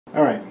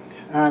Alright,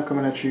 I'm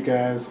coming at you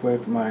guys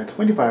with my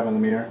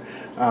 25mm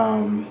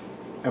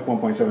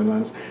f1.7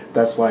 lens.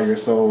 That's why you're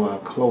so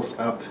close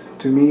up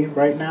to me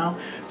right now.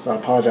 So I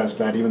apologize for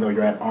that, even though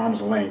you're at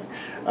arm's length.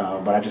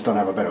 But I just don't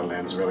have a better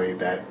lens really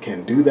that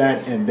can do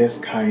that in this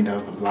kind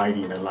of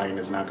lighting. The lighting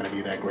is not going to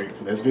be that great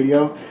for this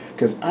video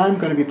because I'm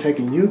going to be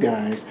taking you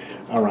guys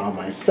around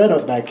my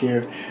setup back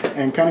here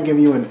and kind of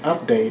giving you an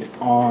update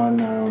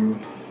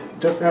on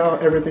just how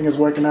everything is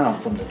working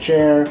out, from the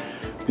chair,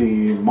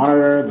 the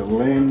monitor, the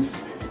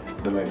lens,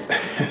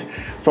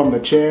 from the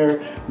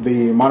chair,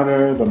 the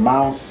monitor, the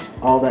mouse,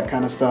 all that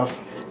kind of stuff.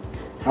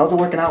 How's it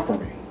working out for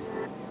me?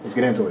 Let's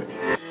get into it.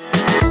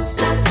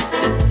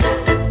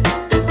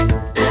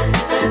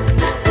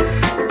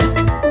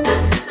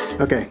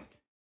 Okay,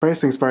 first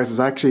things first is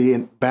actually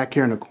back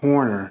here in the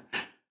corner.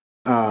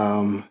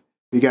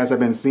 You guys have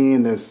been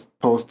seeing this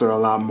poster a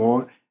lot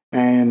more,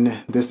 and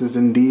this is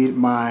indeed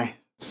my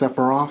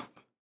Sephiroth.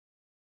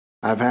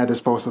 I've had this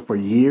poster for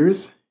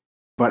years,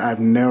 but I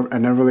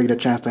never really get a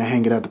chance to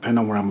hang it up depending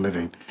on where I'm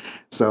living.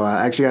 So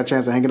I actually got a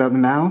chance to hang it up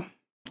now.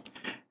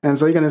 And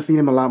so you're going to see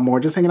him a lot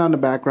more, just hanging out in the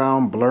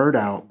background, blurred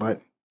out,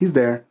 but he's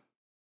there.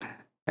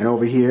 And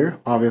over here,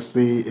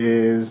 obviously,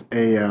 is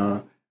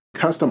a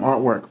custom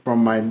artwork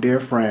from my dear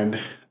friend.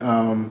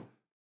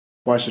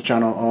 Watch the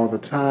channel all the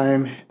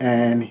time,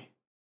 and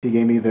he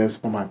gave me this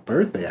for my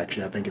birthday,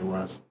 actually, I think it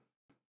was.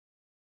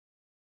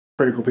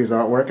 Pretty cool piece of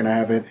artwork, and I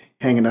have it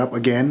hanging up.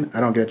 Again, I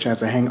don't get a chance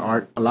to hang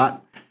art a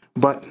lot,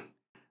 but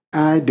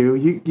I do.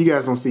 You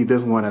guys don't see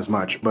this one as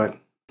much, but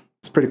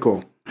it's pretty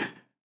cool.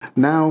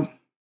 Now,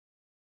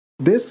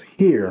 this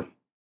here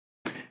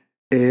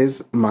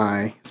is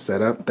my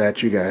setup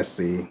that you guys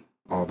see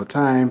all the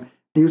time.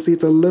 You see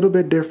it's a little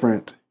bit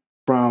different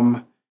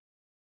from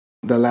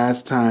the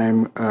last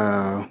time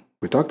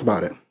we talked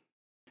about it.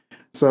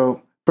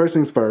 So first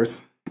things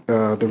first,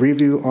 the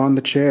review on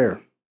the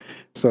chair.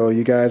 So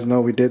you guys know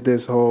we did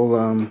this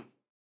whole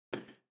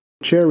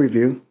chair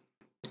review,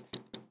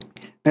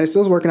 and it's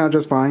still working out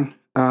just fine.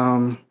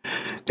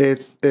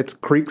 It's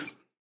creaks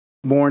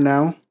more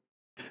now,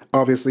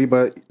 obviously,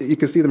 but you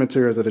can see the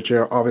materials of the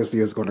chair obviously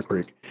is going to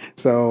creak.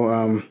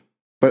 So,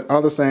 but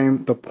all the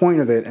same, the point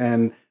of it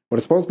and what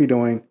it's supposed to be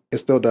doing, it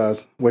still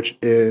does, which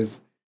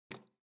is,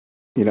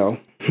 you know,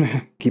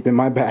 keeping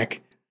my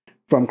back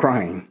from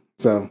crying.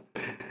 So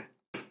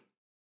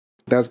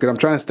that's good. I'm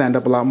trying to stand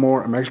up a lot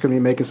more. I'm actually going to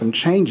be making some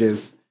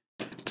changes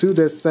to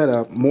this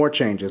setup, more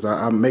changes.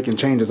 I'm making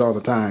changes all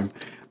the time,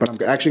 but I'm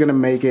actually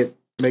going to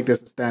make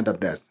this a stand-up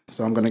desk.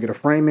 So I'm going to get a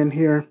frame in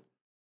here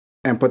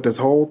and put this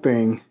whole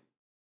thing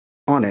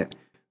on it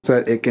so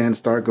that it can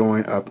start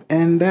going up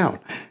and down.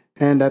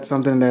 And that's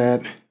something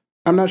that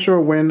I'm not sure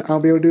when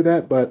I'll be able to do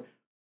that, but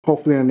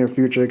hopefully in the near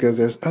future, because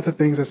there's other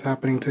things that's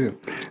happening too.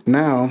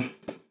 Now,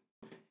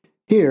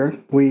 here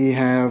we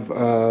have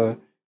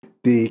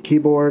the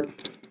keyboard,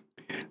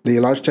 the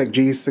Logitech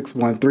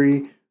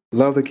G613.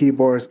 Love the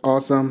keyboard, it's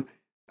awesome.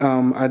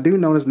 I do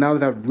notice now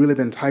that I've really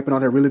been typing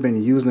on it, really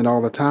been using it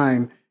all the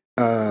time.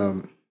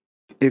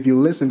 If you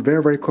listen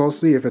very, very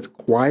closely, if it's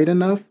quiet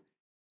enough,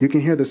 you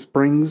can hear the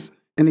springs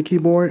in the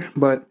keyboard,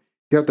 but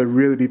you have to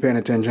really be paying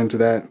attention to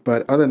that.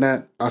 But other than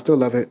that, I still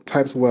love it.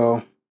 Types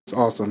well. It's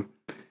awesome.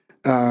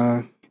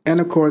 And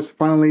of course,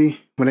 finally,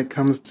 when it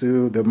comes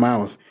to the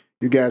mouse,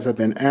 you guys have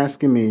been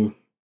asking me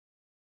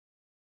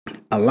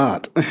a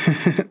lot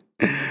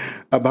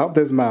about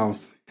this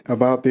mouse,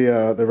 about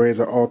the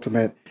Razer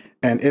Ultimate,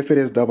 and if it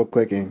is double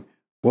clicking.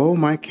 Will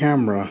my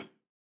camera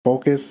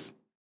focus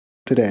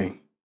today?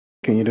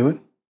 Can you do it?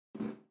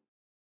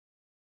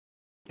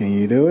 Can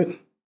you do it?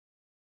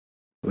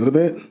 A little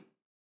bit.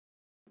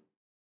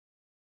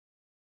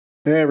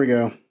 There we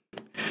go.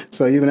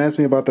 So you've been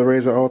asking me about the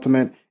Razer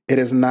Ultimate. It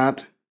is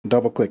not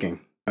double clicking.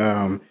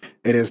 It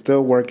is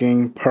still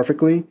working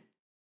perfectly.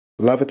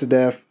 Love it to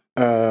death.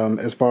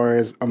 As far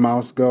as a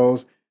mouse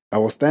goes, I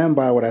will stand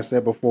by what I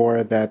said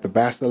before, that the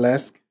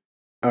Basilisk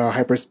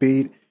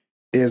Hyperspeed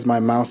is my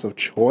mouse of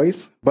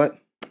choice, but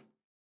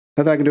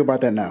nothing I can do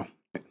about that now.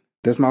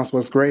 This mouse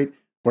works great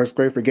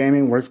for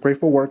gaming, works great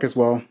for work as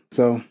well,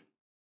 so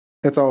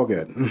it's all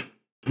good.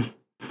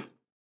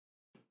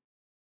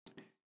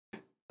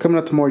 Coming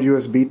up to more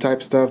USB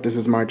type stuff, this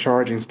is my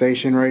charging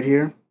station right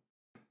here.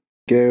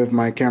 Give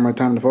my camera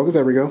time to focus,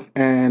 there we go.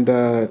 And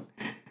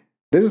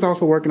this is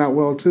also working out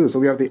well too. So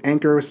we have the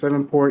Anchor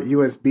 7-port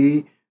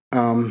USB,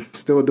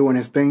 still doing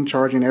its thing,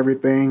 charging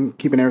everything,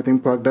 keeping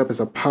everything plugged up. It's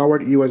a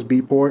powered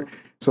USB port,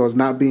 so it's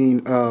not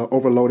being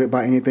overloaded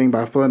by anything.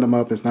 By filling them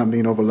up, it's not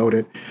being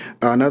overloaded.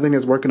 Another thing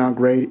that's working out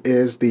great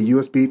is the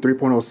USB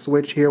 3.0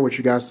 switch here, which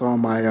you guys saw in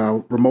my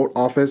remote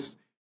office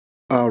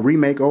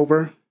remake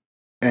over.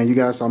 And you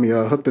guys saw me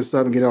hook this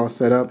up and get it all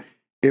set up.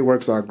 It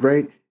works out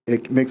great.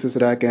 It makes it so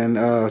that I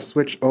can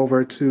switch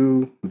over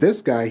to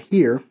this guy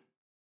here,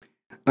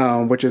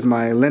 which is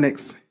my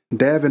Linux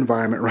dev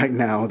environment right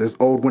now, this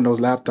old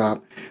Windows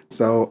laptop.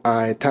 So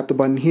I tap the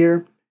button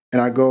here,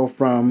 and I go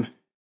from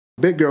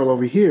Big Girl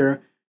over here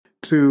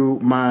to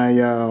my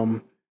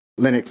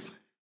Linux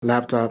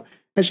laptop,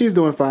 And she's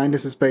doing fine.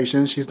 This is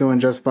Patience. She's doing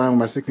just fine with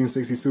my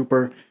 1660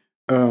 Super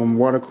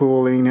water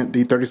cooling,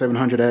 the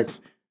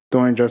 3700X,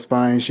 doing just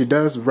fine. She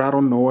does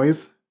rattle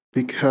noise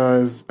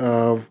because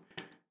of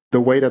the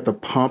way that the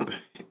pump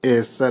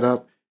is set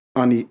up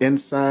on the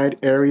inside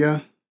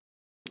area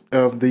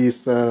of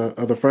these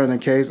of the front of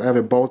the case. I have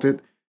it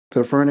bolted to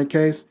the front of the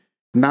case.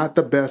 Not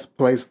the best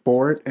place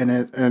for it,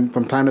 and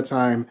from time to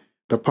time,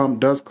 the pump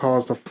does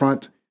cause the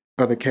front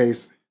of the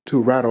case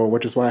to rattle,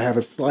 which is why I have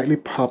it slightly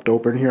popped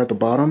open here at the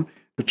bottom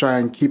to try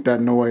and keep that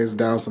noise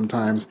down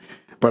sometimes.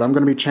 But I'm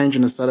going to be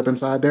changing the setup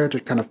inside there to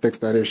kind of fix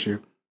that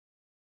issue.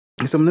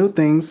 Some new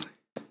things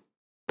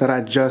that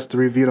I just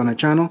reviewed on the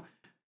channel.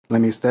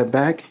 Let me step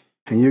back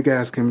and you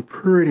guys can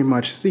pretty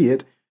much see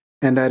it.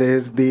 And that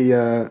is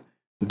the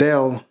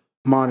Dell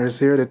monitors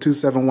here, the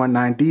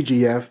 2719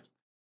 DGF.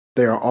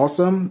 They are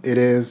awesome. It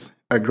is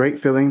a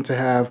great feeling to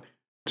have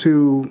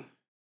two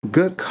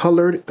good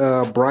colored,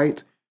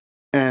 bright,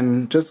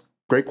 and just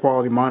great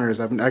quality monitors.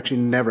 I've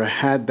actually never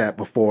had that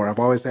before. I've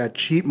always had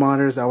cheap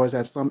monitors. I always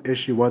had some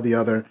issue or the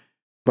other,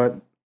 but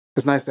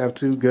it's nice to have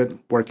two good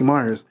working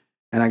monitors.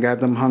 And I got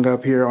them hung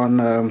up here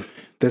on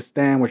this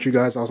stand, which you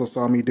guys also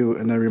saw me do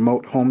in the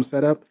remote home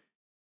setup.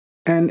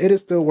 And it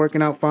is still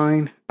working out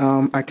fine.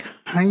 I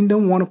kind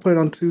of want to put it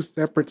on two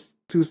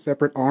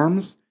separate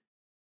arms.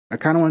 I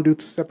kind of want to do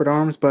two separate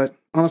arms, but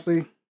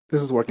honestly,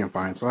 this is working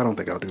fine, so I don't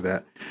think I'll do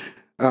that.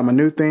 A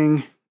new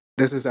thing,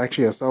 this is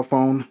actually a cell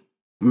phone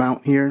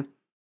mount here.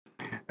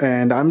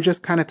 And I'm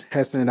just kind of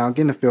testing it out,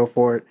 getting a feel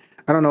for it.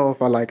 I don't know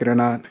if I like it or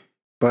not,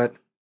 but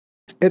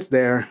it's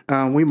there.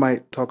 We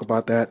might talk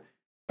about that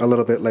a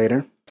little bit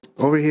later.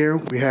 Over here,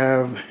 we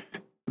have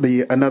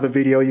another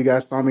video you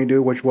guys saw me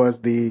do, which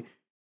was the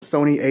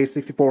Sony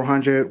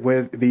a6400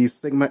 with the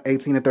Sigma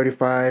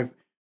 18-35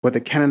 with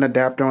the Canon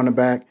adapter on the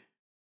back.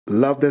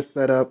 Love this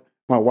setup.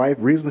 My wife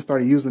recently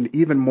started using it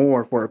even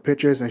more for her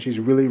pictures, and she's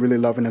really, really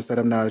loving the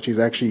setup now that she's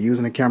actually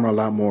using the camera a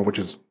lot more, which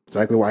is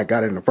exactly why I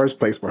got it in the first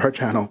place for her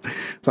channel.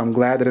 So I'm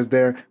glad that it's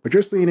there. But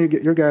you're seeing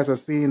it, you guys are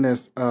seeing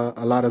this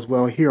a lot as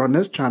well here on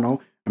this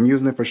channel. I'm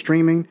using it for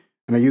streaming,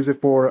 and I use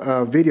it for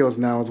videos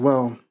now as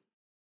well.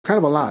 Kind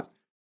of a lot,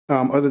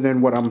 other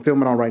than what I'm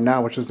filming on right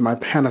now, which is my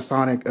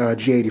Panasonic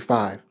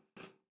G85.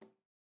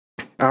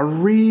 I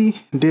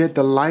redid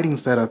the lighting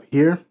setup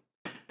here,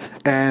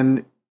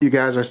 and you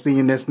guys are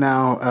seeing this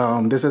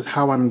now. This is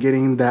how I'm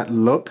getting that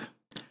look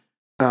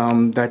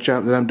that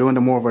I'm doing,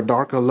 the more of a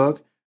darker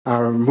look. I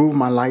removed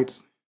my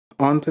lights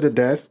onto the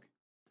desk,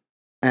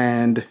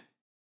 and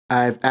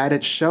I've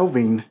added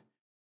shelving,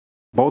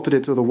 bolted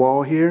it to the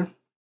wall here.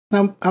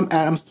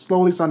 I'm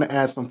slowly starting to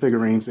add some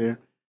figurines here.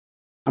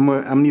 I'm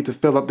gonna need to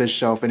fill up this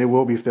shelf, and it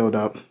will be filled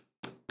up.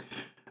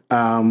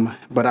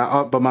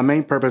 But my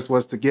main purpose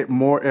was to get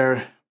more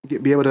air,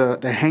 be able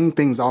to hang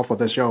things off of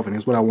the shelving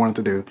is what I wanted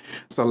to do.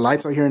 So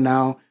lights are here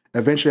now.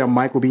 Eventually a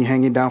mic will be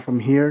hanging down from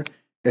here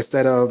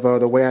instead of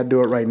the way I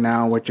do it right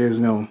now, which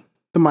is, the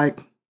mic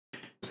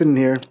sitting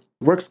here.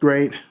 Works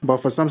great, but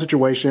for some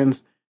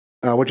situations,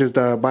 which is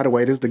by the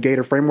way, this is the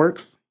Gator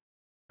frameworks.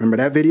 Remember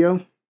that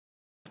video?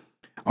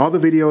 All the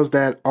videos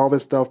that all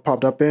this stuff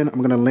popped up in, I'm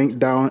going to link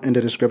down in the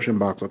description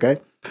box,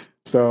 okay?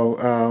 So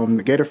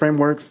the Gator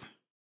frameworks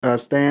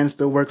stand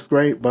still works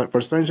great, but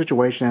for certain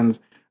situations,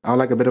 I would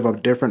like a bit of a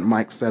different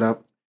mic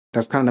setup.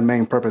 That's kind of the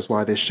main purpose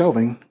why this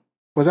shelving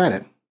was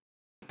added.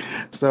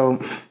 So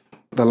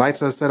the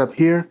lights are set up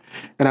here,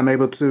 and I'm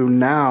able to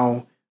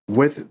now,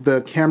 with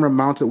the camera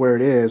mounted where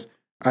it is,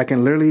 I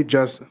can literally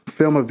just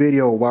film a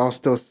video while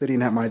still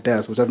sitting at my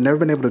desk, which I've never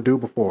been able to do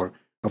before.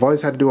 I've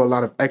always had to do a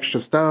lot of extra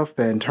stuff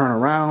and turn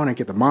around and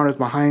get the monitors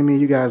behind me.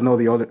 You guys know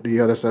the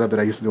other setup that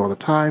I used to do all the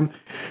time,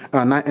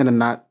 not in a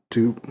not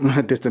too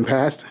distant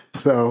past.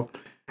 So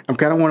I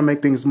kind of want to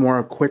make things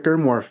more quicker,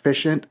 more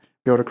efficient,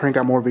 be able to crank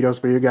out more videos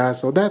for you guys.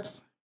 So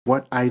that's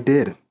what I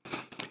did.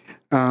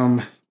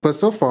 But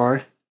so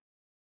far,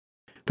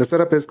 the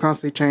setup is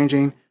constantly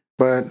changing,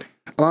 but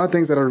a lot of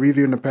things that I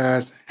reviewed in the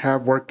past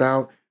have worked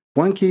out.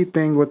 One key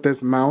thing with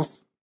this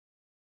mouse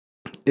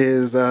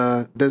is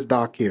this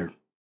dock here.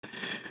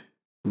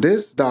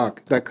 This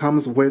dock that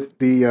comes with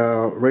the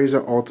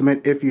Razer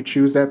Ultimate, if you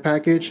choose that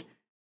package,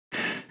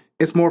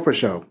 it's more for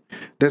show.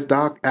 This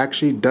dock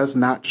actually does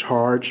not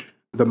charge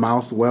the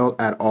mouse well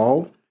at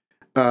all.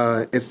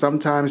 It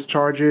sometimes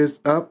charges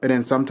up and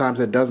then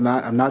sometimes it does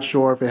not. I'm not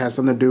sure if it has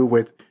something to do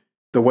with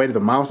the way that the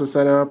mouse is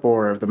set up,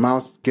 or if the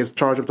mouse gets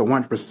charged up to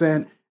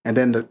 1% and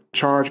then the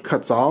charge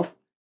cuts off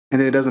and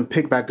then it doesn't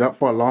pick back up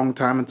for a long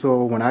time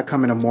until when I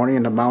come in the morning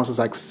and the mouse is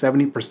like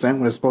 70%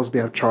 when it's supposed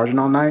to be charging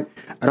all night.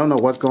 I don't know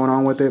what's going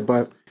on with it,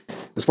 but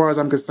as far as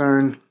I'm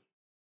concerned,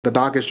 the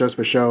dock is just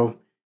for show.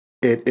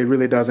 It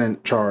really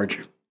doesn't charge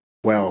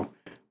well.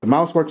 The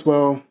mouse works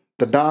well.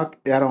 The dock,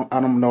 I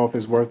don't know if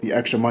it's worth the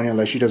extra money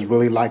unless you just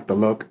really like the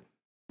look.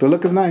 The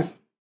look is nice,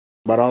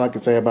 about all I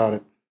can say about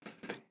it.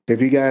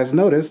 If you guys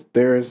notice,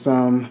 there is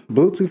some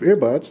Bluetooth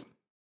earbuds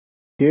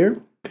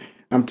here.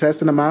 I'm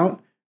testing them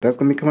out. That's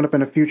going to be coming up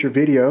in a future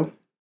video.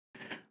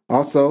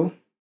 Also,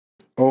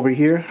 over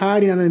here,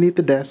 hiding underneath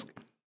the desk,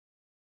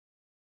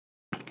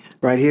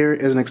 Right here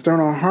is an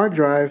external hard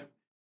drive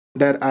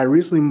that I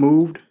recently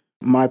moved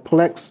my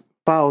Plex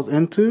files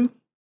into.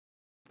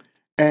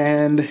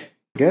 And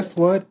guess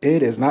what?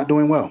 It is not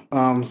doing well.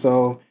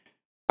 So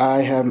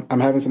I'm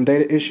having some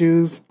data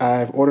issues.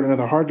 I've ordered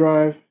another hard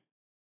drive.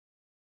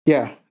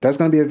 Yeah, that's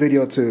going to be a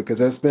video too,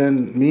 because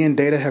me and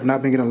Data have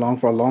not been getting along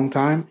for a long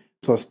time.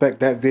 So expect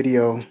that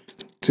video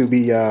to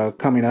be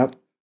coming up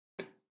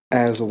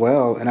as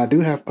well. And I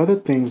do have other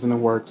things in the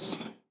works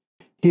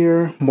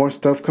here, more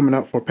stuff coming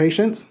up for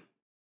patients.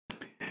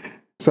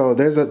 So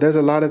there's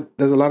a lot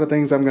of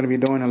things I'm going to be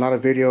doing, a lot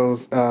of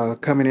videos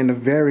coming in the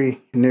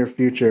very near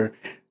future.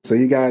 So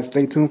you guys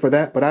stay tuned for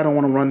that. But I don't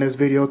want to run this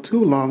video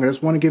too long. I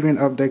just want to give you an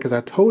update because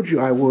I told you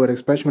I would,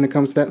 especially when it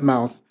comes to that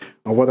mouse,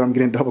 or whether I'm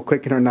getting double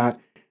clicking or not,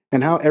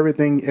 and how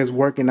everything is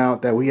working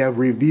out that we have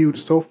reviewed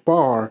so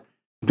far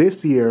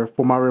this year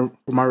for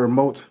my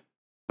remote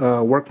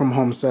work from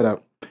home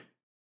setup.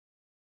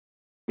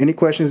 Any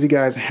questions you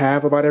guys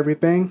have about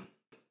everything,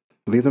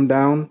 leave them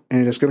down in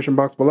the description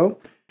box below,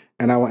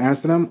 and I will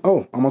answer them.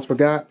 Oh, almost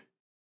forgot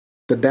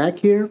the DAC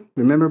here.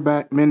 Remember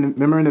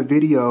in the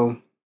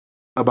video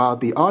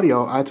about the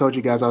audio, I told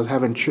you guys I was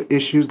having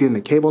issues getting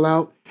the cable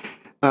out.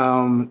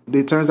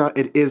 It turns out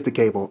it is the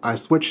cable. I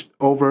switched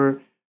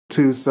over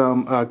to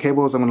some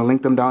cables. I'm going to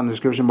link them down in the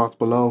description box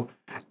below,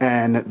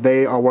 and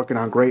they are working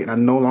out great, and I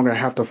no longer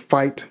have to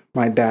fight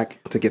my DAC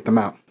to get them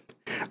out.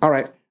 All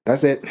right,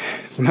 that's it.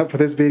 It's enough for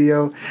this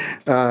video.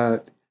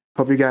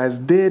 Hope you guys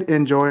did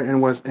enjoy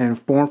and was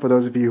informed, for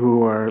those of you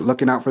who are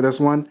looking out for this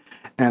one,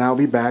 and I'll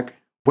be back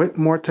with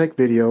more tech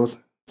videos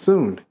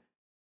soon.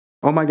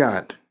 Oh my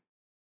God.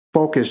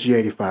 Focus,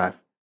 G85.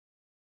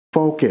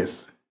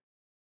 Focus.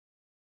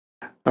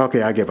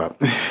 Okay, I give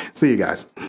up. See you guys.